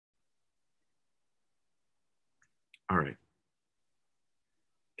All right.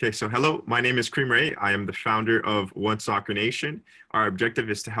 Okay, so hello, my name is Kareem Rae. I am the founder of onesoccernation. Our objective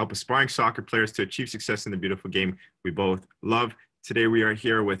is to help aspiring soccer players to achieve success in the beautiful game we both love. Today we are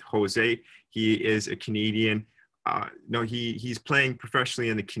here with Jose. He is a Canadian. He's playing professionally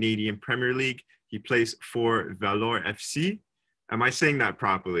in the Canadian Premier League. He plays for Valour FC. Am I saying that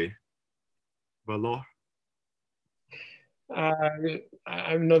properly? Valour?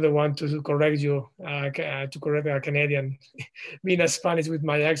 I'm not the one to correct you, to correct a Canadian being a Spanish with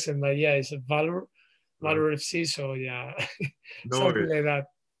my accent, but yeah, it's a Valour FC, so yeah, No something worries. like that.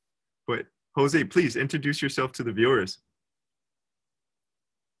 But Jose, please introduce yourself to the viewers.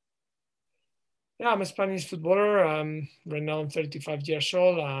 Yeah, I'm a Spanish footballer. Right now I'm 35 years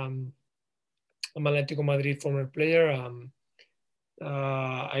old. I'm Atletico Madrid former player.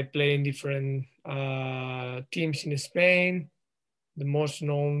 I play in different teams in Spain. The most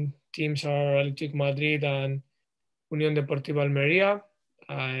known teams are Atletico Madrid and Unión Deportiva Almería.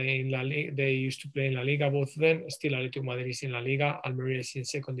 They used to play in La Liga, both of them. Still, Atletico Madrid is in La Liga, Almería is in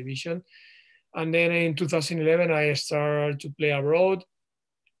second division. And then in 2011, I started to play abroad,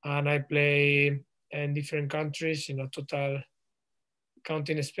 and I play in different countries, total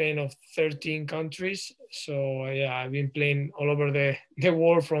counting Spain of 13 countries. So yeah, I've been playing all over the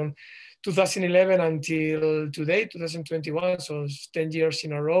world from 2011 until today, 2021. So it's 10 years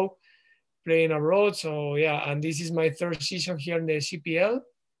in a row playing abroad. So yeah, and this is my third season here in the CPL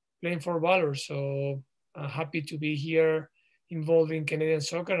playing for Valour. So I'm happy to be here involved in Canadian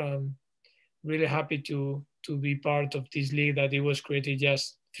soccer. I'm really happy to be part of this league that it was created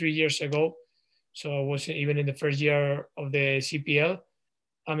just 3 years ago. So I wasn't even in the first year of the CPL.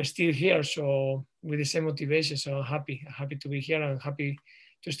 I'm still here, so with the same motivation. So I'm happy to be here. I'm happy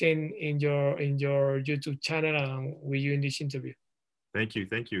to stay in your YouTube channel and with you in this interview. Thank you.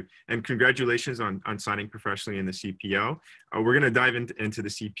 And congratulations on signing professionally in the CPL. We're going to dive into the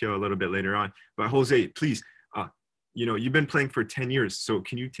CPL a little bit later on. But Jose, please, you've been playing for 10 years. So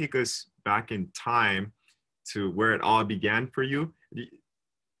can you take us back in time to where it all began for you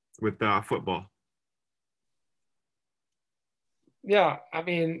with football? Yeah, I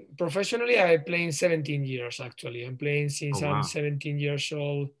mean, professionally, I play in 17 years, actually. I'm playing since wow. I'm 17 years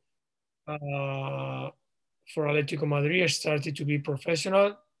old. For Atletico Madrid, I started to be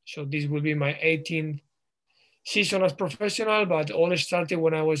professional. So this will be my 18th season as professional, but all started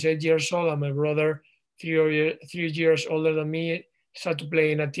when I was 8 years old, and my brother, 3 years older than me, started to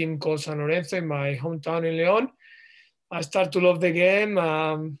play in a team called San Lorenzo in my hometown in León. I started to love the game.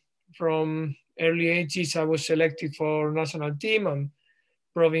 From early ages, I was selected for national team and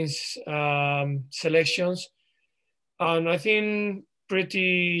province selections. And I think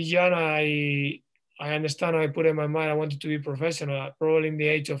pretty young, I understand, I put in my mind I wanted to be professional, probably in the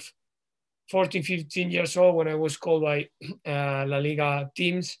age of 14, 15 years old when I was called by La Liga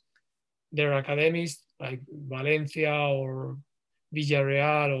teams, their academies like Valencia or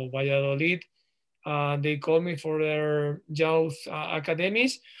Villarreal or Valladolid. They called me for their youth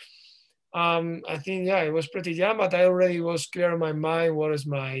academies. I think, yeah, it was pretty young, but I already was clear in my mind what is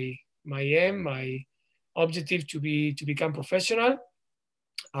my aim, my objective to become professional.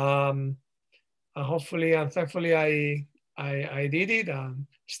 And hopefully and thankfully I did it. I'm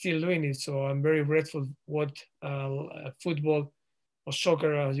still doing it. So I'm very grateful what football or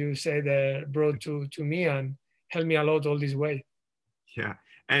soccer, as you said, brought to me and helped me a lot all this way. Yeah.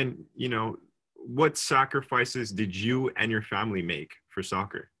 And, what sacrifices did you and your family make for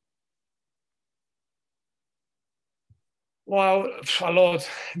soccer? Well, a lot.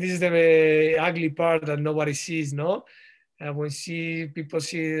 This is the ugly part that nobody sees, no? When people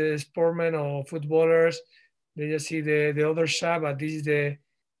see the sportmen or footballers, they just see the other side, but this is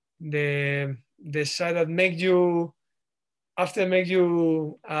the side that make you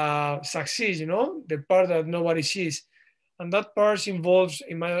succeed, the part that nobody sees. And that part involves,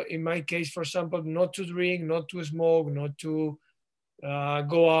 in my case, for example, not to drink, not to smoke, not to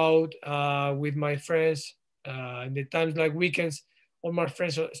go out with my friends in the times like weekends. All my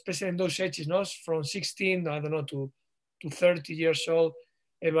friends, especially in those ages, from 16, I don't know, to 30 years old,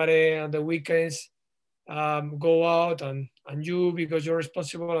 everybody on the weekends go out, and you, because you're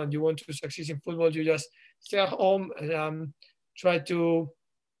responsible and you want to succeed in football, you just stay at home and try to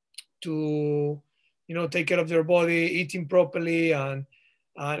take care of your body, eating properly, and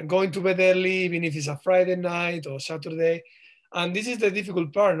going to bed early, even if it's a Friday night or Saturday. And this is the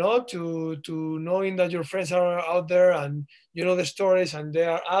difficult part, to knowing that your friends are out there and you know the stories and they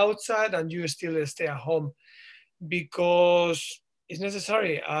are outside and you still stay at home because it's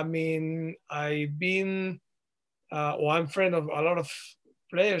necessary. I mean, I've been, I'm friend of a lot of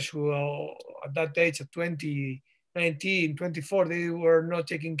players who are at that age, at 20, 19, 24, they were not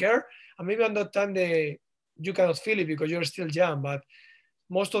taking care. And maybe at that time, you cannot feel it because you're still young. But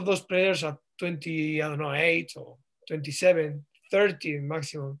most of those players at 20, I don't know, 8 or 27, 30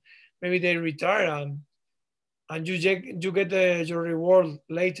 maximum, maybe they retire and you get your reward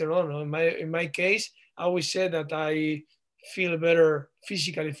later on. In my case, I always say that I feel better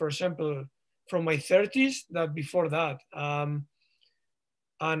physically, for example, from my 30s than before that. And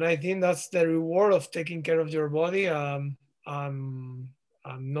I think that's the reward of taking care of your body. I'm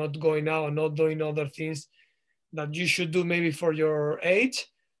not going out and not doing other things that you should do maybe for your age.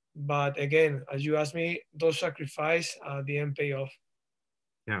 But again, as you asked me, those sacrifice the end pay off.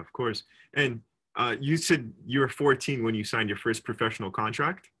 Yeah, of course. And you said you were 14 when you signed your first professional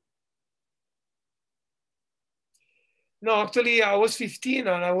contract? No, actually, I was 15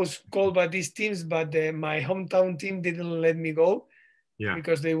 and I was called by these teams, but my hometown team didn't let me go. Yeah.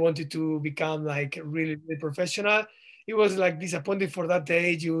 Because they wanted to become like really, really professional. It was like disappointing for that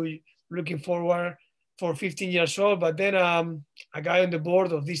age. You looking forward for 15 years old, but then a guy on the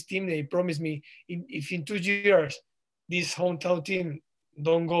board of this team, they promised me if in 2 years this hometown team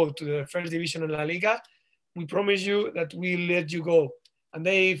don't go to the first division in La Liga, we promise you that we let you go. And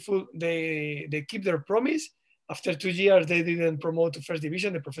they keep their promise. After 2 years, they didn't promote to first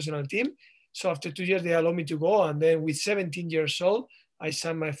division, the professional team. So after 2 years, they allowed me to go. And then with 17 years old, I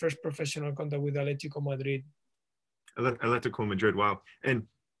signed my first professional contract with Atletico Madrid. Atletico Madrid, wow. And,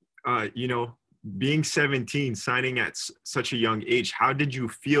 you know, being 17, signing at such a young age, how did you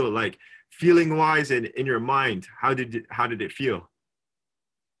feel, like feeling wise and in your mind? How did it feel?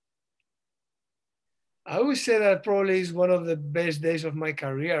 I would say that probably is one of the best days of my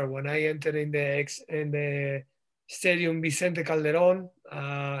career when I entered in the Stadium Vicente Calderón.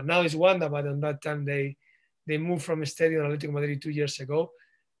 Now it's Wanda, but on that time they moved from Stadium Atletico Madrid 2 years ago.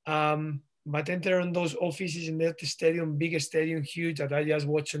 But entering those offices in that stadium, big stadium, huge, that I just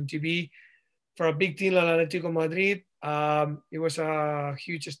watched on TV for a big team like Atletico Madrid, it was a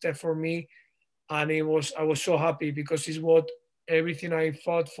huge step for me, and I was so happy because it's what everything I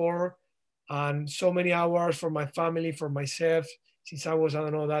fought for, and so many hours for my family, for myself, since I was, I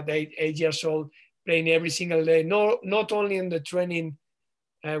don't know, that 8 years old, playing every single day, not only in the training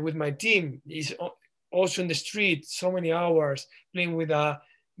with my team, is also in the street, so many hours playing with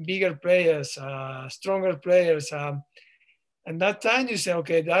bigger players, stronger players. And that time you say,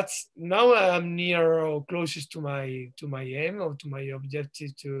 okay, that's now I'm near or closest to my aim or to my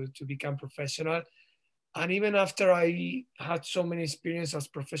objective to become professional. And even after I had so many experience as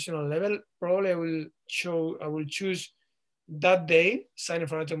professional level, probably I will choose that day signing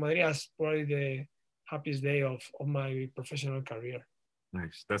for Atletico Madrid as probably the happiest day of my professional career.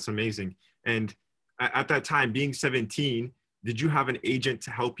 Nice. That's amazing. And at that time, being 17, did you have an agent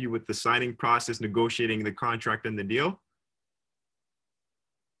to help you with the signing process, negotiating the contract and the deal?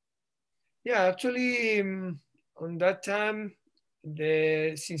 Yeah, actually, on that time,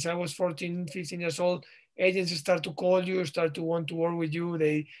 since I was 14, 15 years old, agents start to call you, start to want to work with you.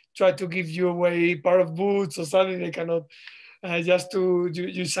 They try to give you away pair of boots or something they cannot, just to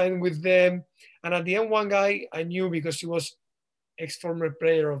you sign with them. And at the end, one guy I knew because he was ex-former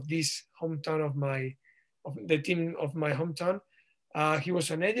player of this hometown of the team of my hometown. He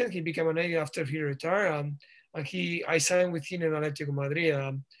was an agent. He became an agent after he retired, and I signed with him in Atletico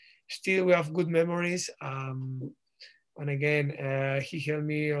Madrid. Still, we have good memories. And again, he helped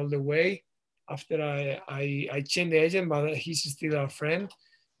me all the way. After I changed the agent, but he's still a friend.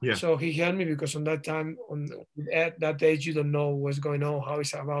 Yeah. So he helped me because on that time, at that age, you don't know what's going on, how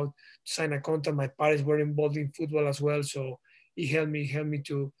it's about to sign a contract. My parents were involved in football as well, so he helped me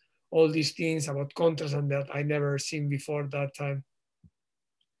to all these things about contracts and that I never seen before that time.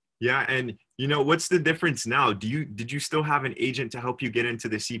 Yeah, and you know, what's the difference now? Did you still have an agent to help you get into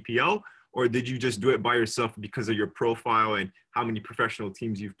the CPL, or did you just do it by yourself because of your profile and how many professional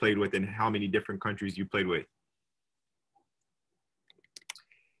teams you've played with and how many different countries you played with?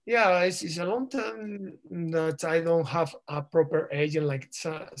 Yeah, it's a long time that I don't have a proper agent like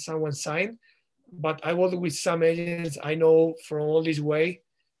someone signed, but I work with some agents I know from all this way,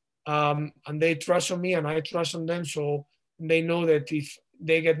 and they trust on me and I trust on them, so they know that if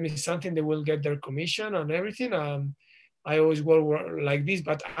they get me something, they will get their commission and everything. I always work like this,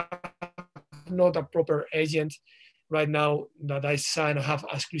 but I'm not a proper agent right now that I sign. I have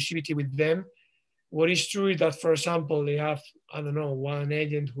exclusivity with them. What is true is that, for example, they have, I don't know, one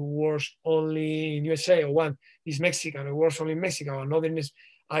agent who works only in USA, or one is Mexican who works only in Mexico. Another is,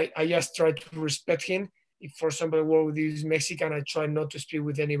 I just try to respect him. If, for example, I work with this Mexican, I try not to speak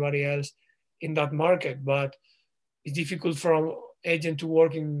with anybody else in that market. But it's difficult for an agent to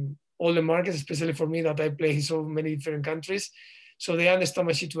work in all the markets, especially for me that I play in so many different countries. So they understand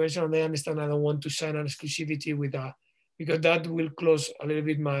my situation, and they understand I don't want to sign an exclusivity with that, because that will close a little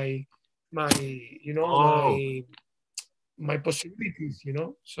bit my my possibilities,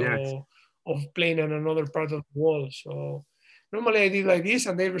 Yes. so of playing in another part of the world. So normally I did like this,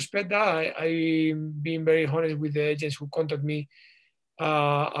 and they respect that. I'm being very honest with the agents who contact me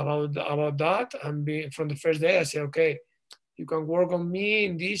about that, and from the first day I say, okay, you can work on me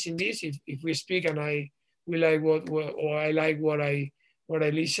in this. If we speak and we like or I like what I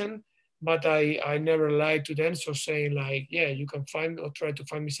listen, but I never lied to them. So saying like, yeah, you can find or try to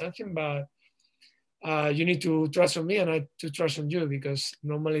find me something, but you need to trust on me and I to trust on you, because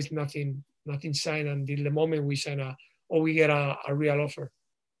normally it's nothing signed until the moment we sign or we get a real offer.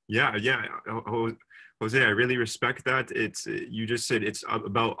 Yeah, yeah. Jose, I really respect that. It's you just said it's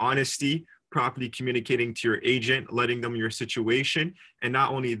about honesty, properly communicating to your agent, letting them your situation. And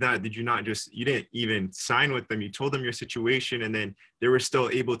not only that, you didn't even sign with them. You told them your situation, and then they were still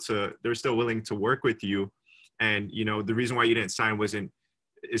willing to work with you. And the reason why you didn't sign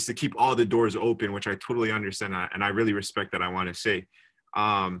is to keep all the doors open, which I totally understand, and I really respect that. I want to say,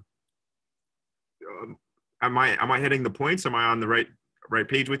 am I hitting the points? Am I on the right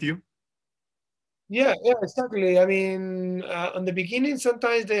page with you? Yeah, exactly. I mean, on the beginning,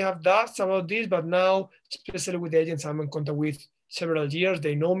 sometimes they have doubts about this, but now, especially with the agents I'm in contact with several years,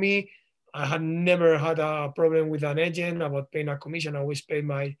 they know me. I had never had a problem with an agent about paying a commission. I always pay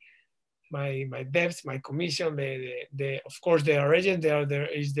my debts, my commission. Of course, they are agents.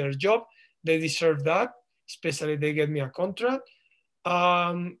 Is their job. They deserve that. Especially, they get me a contract.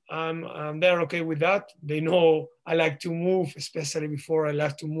 They're okay with that. They know I like to move, especially before I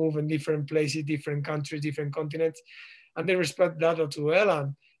like to move in different places, different countries, different continents, and they respect that as well.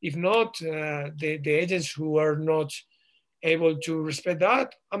 And if not, the agents who are not able to respect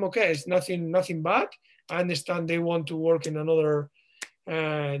that, I'm okay. It's nothing bad. I understand they want to work in another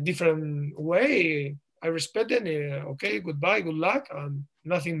different way. I respect them. Okay, goodbye, good luck, and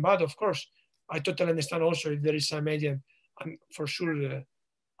nothing bad, of course. I totally understand also if there is some agent, and for sure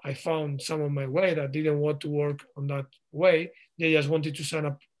I found some of my way that didn't want to work on that way. They just wanted to sign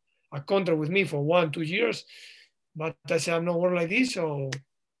up a contract with me for 1-2 years. But I said, I'm not working like this, so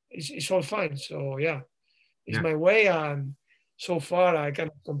it's all fine. So yeah, it's Yeah. my way. And so far I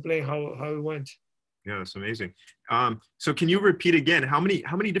cannot complain how it went. Yeah, that's amazing. So can you repeat again, how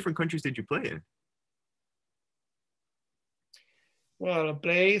many different countries did you play in? Well, I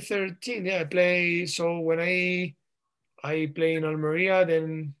play 13. Yeah, so when I play in Almeria,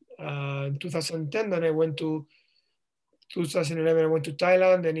 then in 2010, then I went to 2011, I went to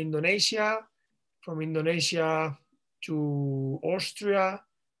Thailand, then Indonesia. From Indonesia to Austria.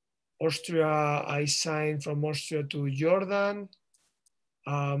 I signed from Austria to Jordan.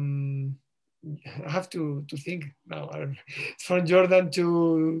 I have to think now. From Jordan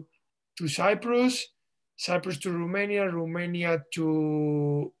to Cyprus to Romania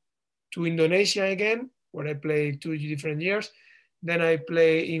to Indonesia again, where I played 2 different years. Then I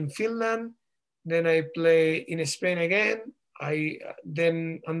play in Finland. Then I play in Spain again.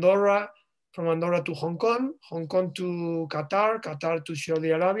 Then Andorra, from Andorra to Hong Kong to Qatar to Saudi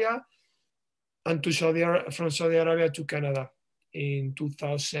Arabia, and from Saudi Arabia to Canada in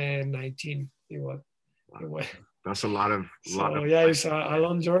 2019. It was. That's a lot of. Yeah, it's a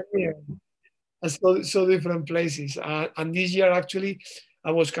long journey. So different places. And this year, actually,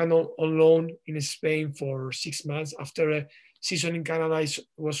 I was kind of on loan in Spain for 6 months. After a season in Canada, it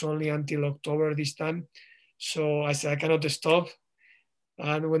was only until October this time. So I said, I cannot stop.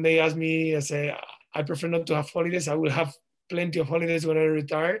 And when they asked me, I said, I prefer not to have holidays. I will have plenty of holidays when I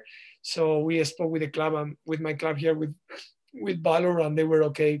retire. So we spoke with the club and with my club here with Valour, and they were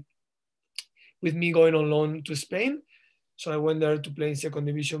okay with me going on loan to Spain. So I went there to play in second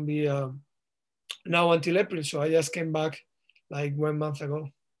division B now until April. So I just came back like 1 month ago.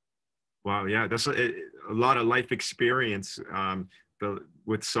 Wow, yeah, that's a lot of life experience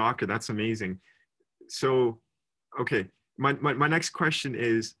with soccer. That's amazing. So, okay, my next question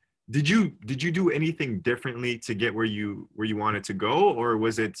is, did you do anything differently to get where you wanted to go, or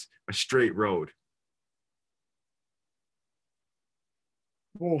was it a straight road?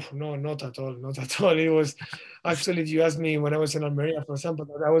 Oh, no, not at all. Not at all. It was actually, you asked me when I was in Almeria, for example,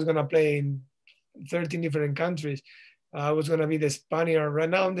 that I was going to play in 13 different countries. I was going to be the Spaniard. Right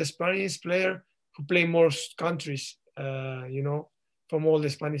now, I'm the Spanish player who play most countries, from all the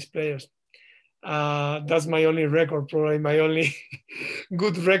Spanish players. That's my only record, probably my only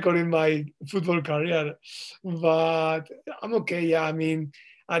good record in my football career. But I'm okay. Yeah, I mean,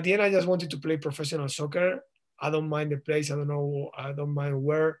 at the end, I just wanted to play professional soccer. I don't mind the place. I don't mind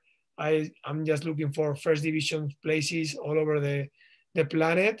where. I'm just looking for first division places all over the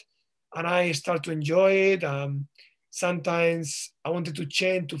planet, and I start to enjoy it. Sometimes I wanted to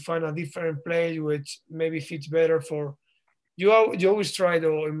change to find a different place which maybe fits better for you. You always try,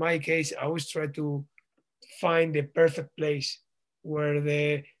 though, in my case, I always try to find the perfect place where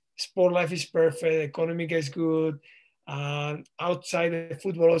the sport life is perfect, economic is good, outside the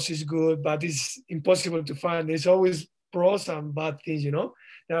football also is good, but it's impossible to find. There's always pros and bad things, you know.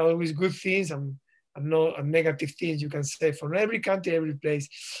 There are always good things and negative things you can say from every country, every place.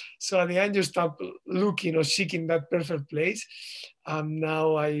 So at the end, you stop looking or seeking that perfect place.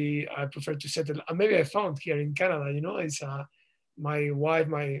 Now I prefer to settle. And maybe I found here in Canada, you know, it's my wife,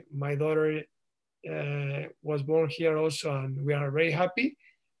 my daughter was born here also, and we are very happy.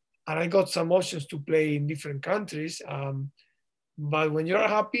 And I got some options to play in different countries. But when you're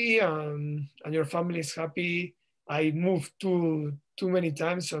happy and your family is happy, I moved too many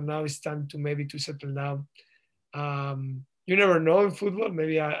times, so now it's time to maybe to settle down. You never know in football.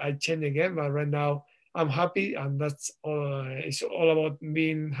 Maybe I change again, but right now I'm happy, and that's all. It's all about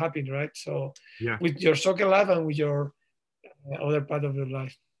being happy, right? So Yeah. with your soccer life and with your other part of your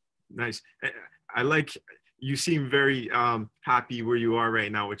life. Nice. I like, you seem very happy where you are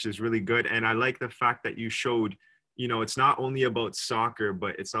right now, which is really good. And I like the fact that you showed, you know, it's not only about soccer,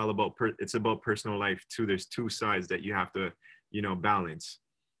 but it's all about it's about personal life too. There's two sides that you have to, you know, balance.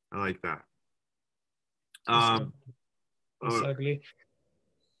 I like that. Exactly.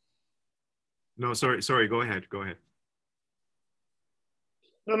 No, sorry. Go ahead.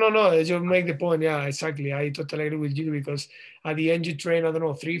 No. You make the point. Yeah, exactly. I totally agree with you, because at the end you train, I don't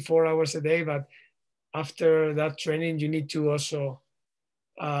know, 3-4 hours a day, but after that training you need to also,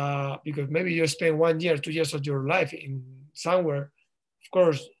 because maybe you spend 1 year, 2 years of your life in somewhere. Of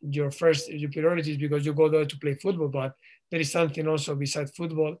course, your priority is because you go there to play football, but there is something also besides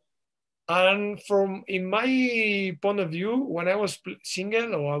football. And from in my point of view, when I was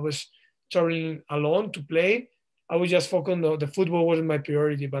single or I was traveling alone to play, I was just focus on the football wasn't my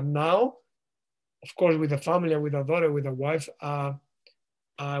priority. But now, of course, with a family, with a daughter, with a wife,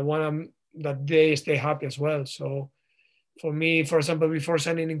 I want that they stay happy as well. So for me, for example, before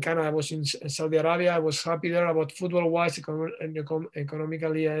signing in Canada, I was in Saudi Arabia. I was happy there about football-wise,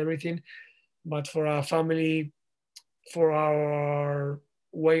 economically, and everything. But for our family, for our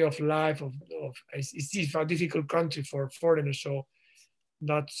way of life, it's a difficult country for foreigners. So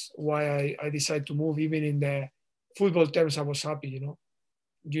that's why I decided to move. Even in the football terms, I was happy. You know,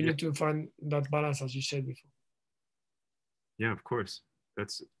 you need to find that balance, as you said before. Yeah, of course.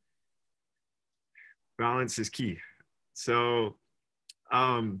 That's balance is key. So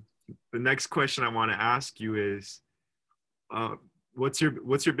the next question I want to ask you is, what's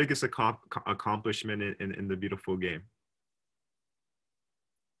your biggest accomplishment in the beautiful game?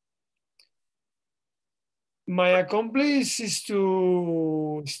 My accomplice is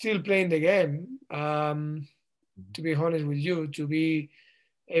to still playing the game. To be honest with you, to be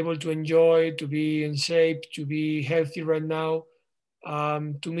able to enjoy, to be in shape, to be healthy right now,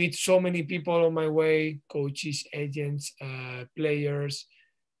 to meet so many people on my way, coaches, agents, players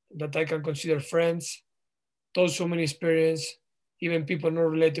that I can consider friends, told so many experience, even people not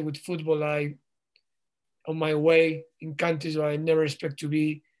related with football. I on my way in countries where I never expect to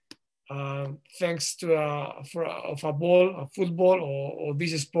be. Thanks to a football or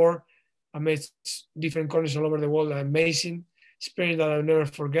this sport, I met different countries all over the world. Amazing experience that I'll never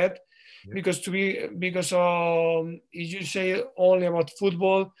forget. Yeah. Because if you say only about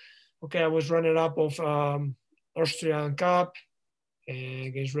football, okay, I was runner up of Austrian Cup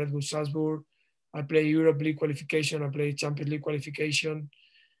against Red Bull Salzburg. I play Europe League qualification. I play Champions League qualification.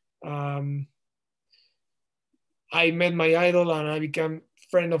 I met my idol and I became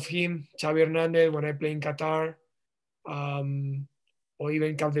friend of him, Xavi Hernandez, when I play in Qatar, or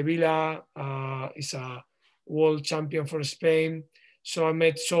even Capdevila is a world champion for Spain. So I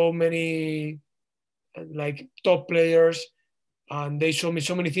met so many like top players, and they showed me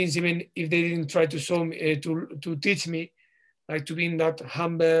so many things, even if they didn't try to show me to teach me, like to being that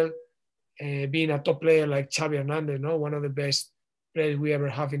humble, being a top player like Xavi Hernandez, no, one of the best players we ever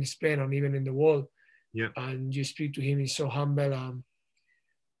have in Spain and even in the world. Yeah. And you speak to him, he's so humble,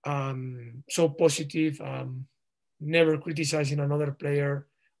 so positive, never criticizing another player,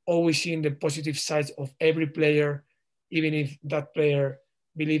 always seeing the positive sides of every player, even if that player,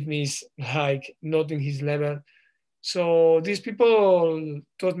 believe me, is like not in his level. So these people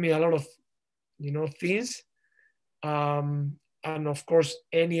taught me a lot of, things. And of course,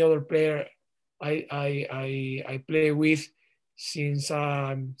 any other player I play with since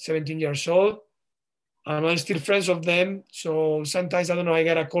I'm 17 years old. and I'm still friends of them. So sometimes, I don't know, I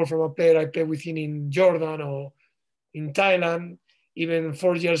get a call from a player I play with him in Jordan or in Thailand. Even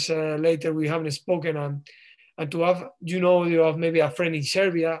 4 years later, we haven't spoken. And to have, you have maybe a friend in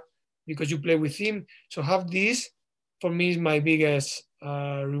Serbia because you play with him. So have this, for me, is my biggest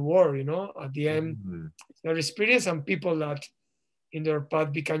reward, at the end. Mm-hmm. Your experience and people that in their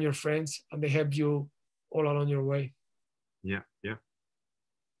path become your friends and they help you all along your way. Yeah, yeah.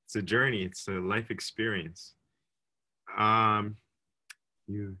 It's a journey. It's a life experience.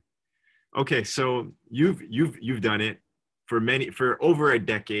 You okay? So you've done it for over a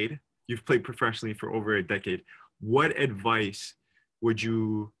decade. You've played professionally for over a decade. What advice would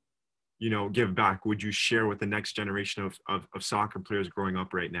you give back? Would you share with the next generation of soccer players growing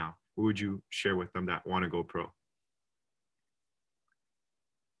up right now? What would you share with them that want to go pro?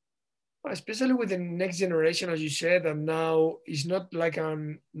 Especially with the next generation, as you said, and now it's not like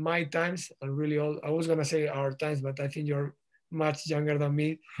on my times. I'm really old. I was gonna say our times, but I think you're much younger than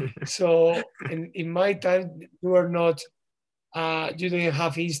me. So in my time, you were not. You didn't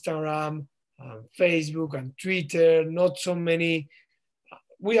have Instagram, Facebook, and Twitter. Not so many.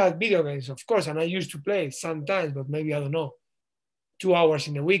 We had video games, of course, and I used to play sometimes, but maybe I don't know, 2 hours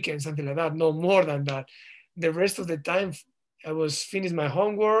in a weekend, something like that. No more than that. The rest of the time, I was finished my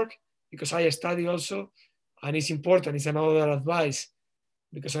homework because I study also, and it's important. It's another advice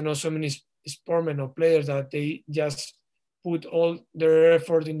because I know so many sportmen or players that they just put all their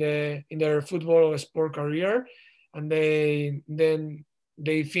effort in their football or sport career, and they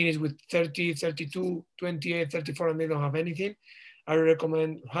finish with 30, 32, 28, 34, and they don't have anything. I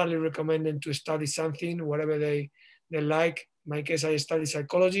highly recommend them to study something, whatever they like. In my case, I study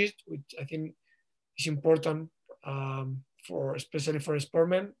psychology, which I think is important especially for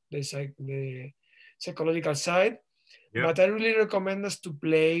sportmen, the psychological side. Yeah. But I really recommend us to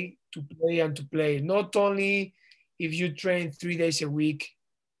play, and to play. Not only if you train 3 days a week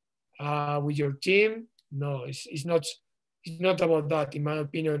with your team. No, it's not. It's not about that, in my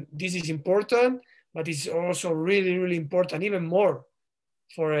opinion. This is important, but it's also really, really important, even more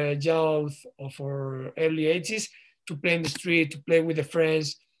for a youth or for early ages, to play in the street, to play with the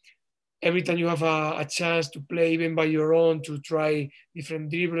friends. Every time you have a chance to play even by your own, to try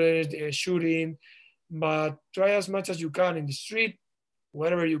different dribblers, shooting, but try as much as you can in the street,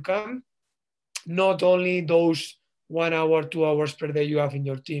 wherever you can. Not only those 1 hour, 2 hours per day you have in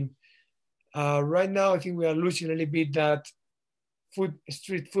your team. Right now, I think we are losing a little bit that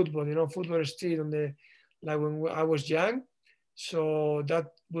street football, football street like when I was young. So that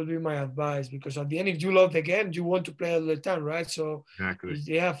would be my advice, because at the end, if you love the game, you want to play all the time, right? So Exactly. if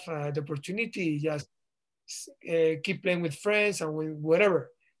they have the opportunity, just keep playing with friends and with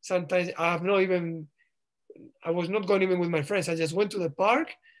whatever. Sometimes I was not going even with my friends. I just went to the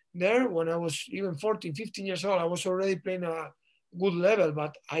park there when I was even 14, 15 years old. I was already playing a good level,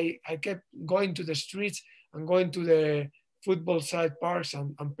 but I kept going to the streets and going to the football side parks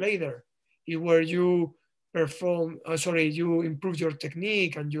and play there. It where you you improve your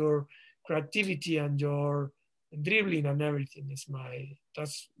technique and your creativity and your dribbling and everything.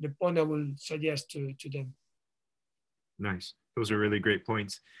 That's the point I will suggest to them. Nice. Those are really great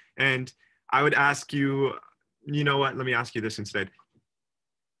points. And I would ask you, you know what? Let me ask you this instead.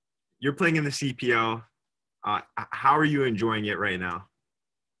 You're playing in the CPL. How are you enjoying it right now?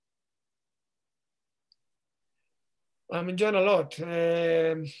 I'm enjoying a lot.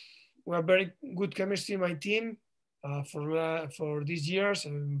 We have very good chemistry in my team for these years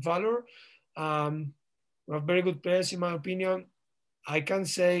in Valour. We have very good players, in my opinion. I can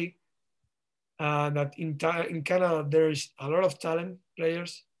say that in Canada there is a lot of talent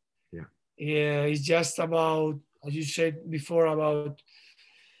players. Yeah, it's just about, as you said before, about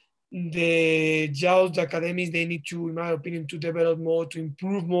the youth academies. They need to, in my opinion, to develop more, to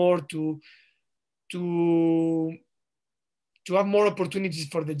improve more, to have more opportunities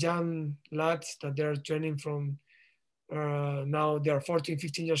for the young lads that they're training from. Now they are 14,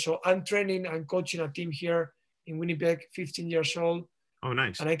 15 years old. I'm training and coaching a team here in Winnipeg, 15 years old. Oh,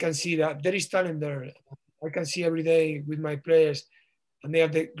 nice. And I can see that there is talent there. I can see every day with my players, and they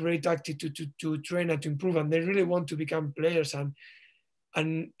have the great attitude to train and to improve, and they really want to become players.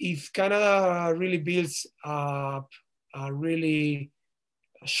 And if Canada really builds a really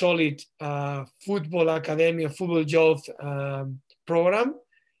solid football academy, a football youth program,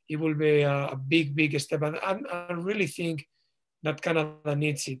 it will be a big, big step. And I really think that Canada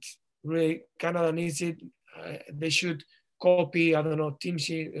needs it. Really, Canada needs it. They should copy, I don't know,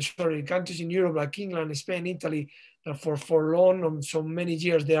 countries in Europe like England, Spain, Italy, that for long, so many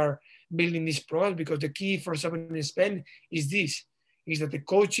years, they are building this program, because the key, for example, in Spain is this, is that the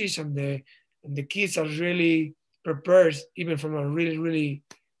coaches and And the kids are really prepared, even from a really, really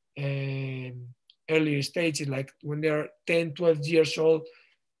early stages, like when they're 10, 12 years old,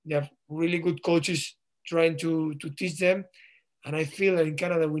 they have really good coaches trying to teach them. And I feel that in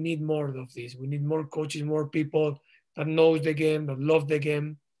Canada, we need more of this. We need more coaches, more people that knows the game, that love the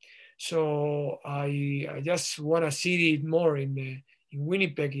game. So I just want to see it more in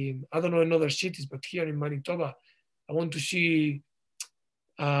Winnipeg, I don't know in other cities, but here in Manitoba, I want to see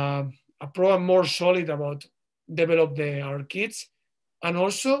a program more solid about develop our kids, and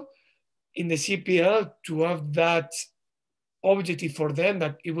also in the CPL to have that objective for them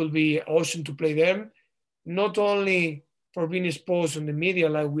that it will be awesome to play them, not only for being exposed on the media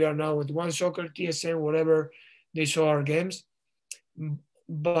like we are now with One Soccer, TSN, whatever they saw our games,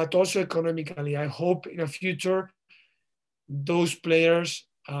 but also economically. I hope in the future those players,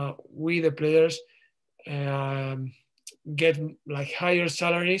 we the players, get like higher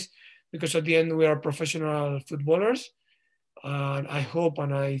salaries, because at the end we are professional footballers. And I hope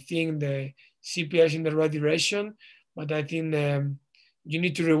and I think the CPI is in the right direction, but I think you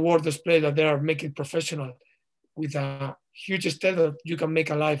need to reward those players that they are making professional with a huge step that you can make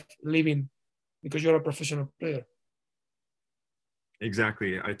a life living because you're a professional player.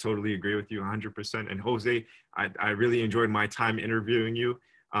 Exactly. I totally agree with you 100%. And Jose, I really enjoyed my time interviewing you.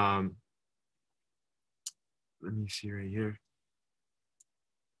 Let me see right here.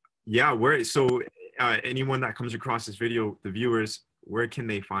 Yeah, anyone that comes across this video, the viewers, where can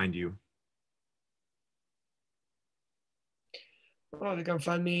they find you? Well, they can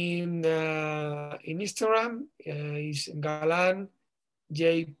find me in Instagram. It's Galán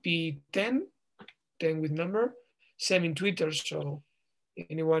JP10, 10 with number. Same in Twitter. So if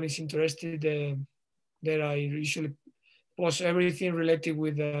anyone is interested, there I usually post everything related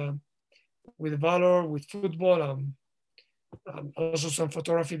with Valour, with football, also some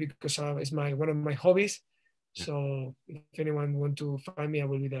photography because it's one of my hobbies. Yeah. So if anyone want to find me, I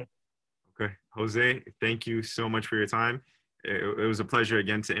will be there. Okay, Jose, thank you so much for your time. It was a pleasure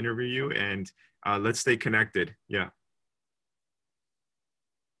again to interview you, and let's stay connected. Yeah.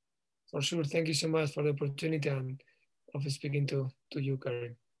 For sure. Thank you so much for the opportunity and of speaking to you,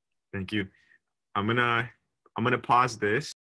 Kareem. Thank you. I'm gonna pause this.